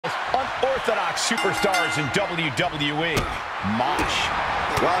unorthodox superstars in WWE. Mosh.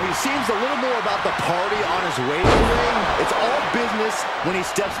 While he seems a little more about the party on his way to the ring, it's all business when he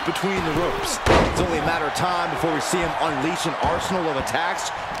steps between the ropes. It's only a matter of time before we see him unleash an arsenal of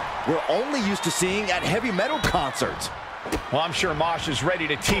attacks we're only used to seeing at heavy metal concerts. Well, I'm sure Mosh is ready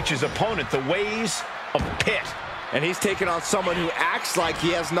to teach his opponent the ways of Pit. And he's taking on someone who acts like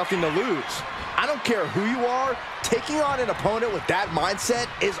he has nothing to lose. I don't care who you are, taking on an opponent with that mindset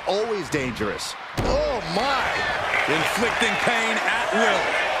is always dangerous. Oh my! Inflicting pain at will.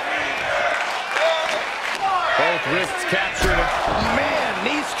 Both wrists captured. Man,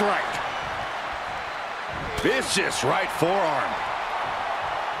 knee strike. Vicious right forearm.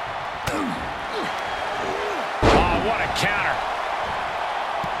 Oh, what a counter.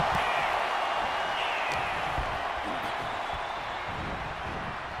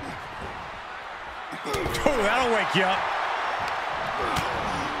 Oh, that'll wake you up.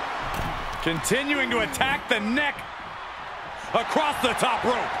 Continuing to attack the neck across the top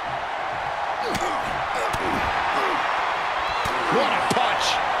rope. What a punch.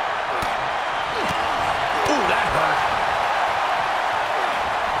 Ooh, that hurt.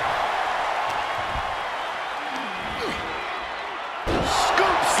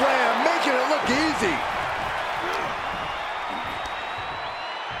 Scoop slam, making it look easy.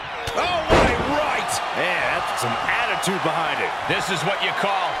 Oh, what a right. Man, that's some attitude behind it. This is what you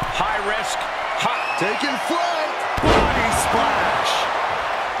call high risk, high. Taking flight. Body splash.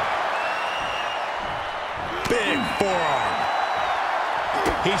 Big forearm.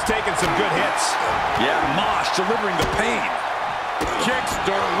 He's taking some good hits. Yeah, Mosh delivering the pain. Kicks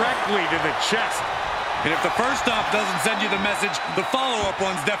directly to the chest. And if the first stop doesn't send you the message, the follow-up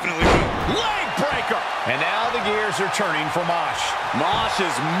ones definitely will. Leg breaker. And now the gears are turning for Mosh. Mosh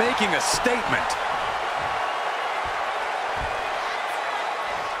is making a statement.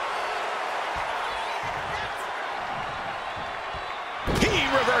 He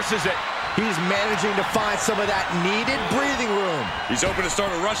reverses it. He's managing to find some of that needed breathing room. He's hoping to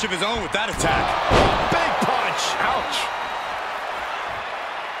start a rush of his own with that attack. Big punch. Ouch.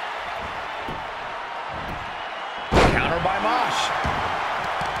 Counter by Mosh.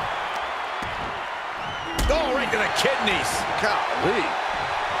 Oh, right to the kidneys. Golly.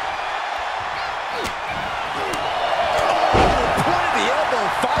 Oh, the point of the elbow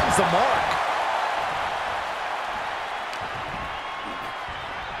finds the mark.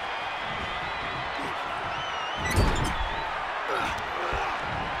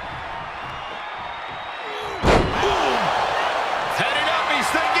 Heading up, he's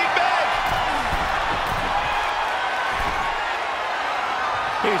thinking big.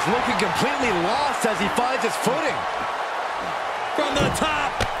 He's looking completely lost as he finds his footing. From the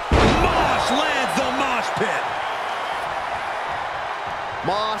top, Mosh lands the mosh pit.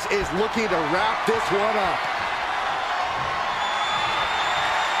 Mosh is looking to wrap this one up.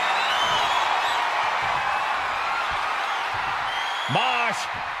 Mosh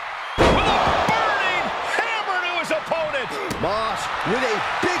with a burning hammer to his opponent. Mosh with a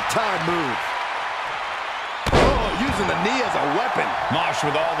big-time move. Oh, using the knee as a weapon. Mosh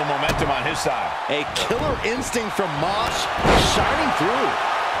with all the momentum on his side. A killer instinct from Mosh shining through.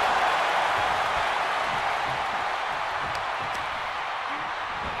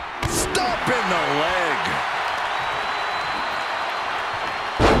 Stomping the leg.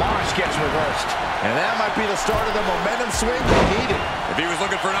 Mosh gets reversed. And that might be the start of the momentum swing he needed. If he was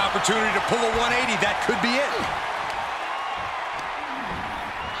looking for an opportunity to pull a 180, that could be it.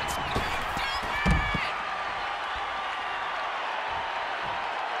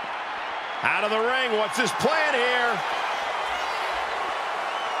 Out of the ring, what's his plan here?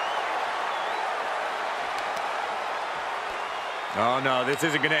 Oh, no, this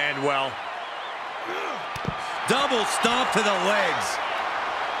isn't going to end well. Double stomp to the legs.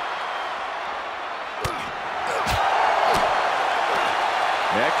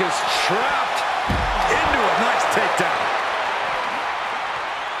 Neck is trapped into a nice takedown.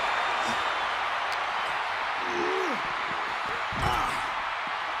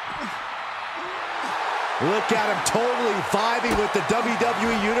 Look at him totally vibing with the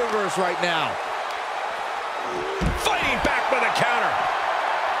WWE Universe right now. Fighting back with a counter.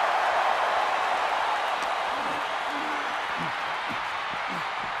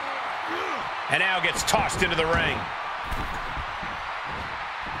 And now gets tossed into the ring.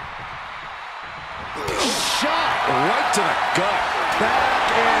 Shot right to the gut. Back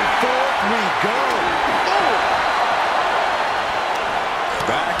and forth we go. Oh.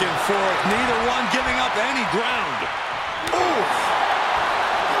 Back and forth, neither one giving up any ground. Oof.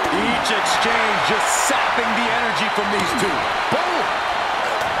 Each exchange just sapping the energy from these two. Boom.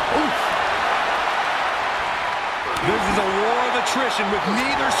 Oof. This is a war of attrition with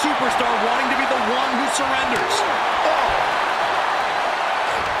neither superstar wanting to be the one who surrenders.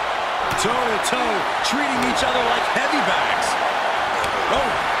 Toe-to-toe, treating each other like heavy bags.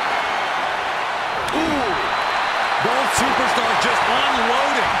 Ooh. Both superstars just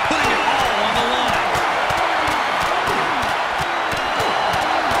unloading, putting it all on the line.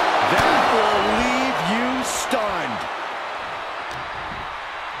 That will leave you stunned.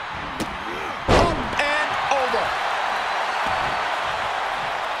 Up and over.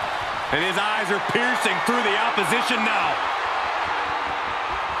 And his eyes are piercing through the opposition now.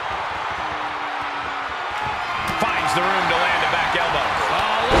 Finds the room to land a back elbow.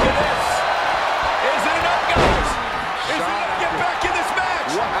 Oh, look at this. Is it enough, guys? Is it enough to get back in this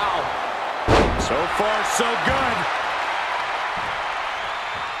match? Wow. So far, so good.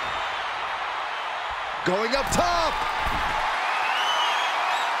 Going up top.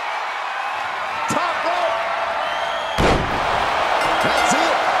 Top rope. That's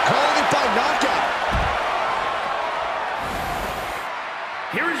it. Calling it by knockout.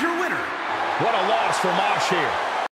 Here is your winner. What a loss for Mosh here.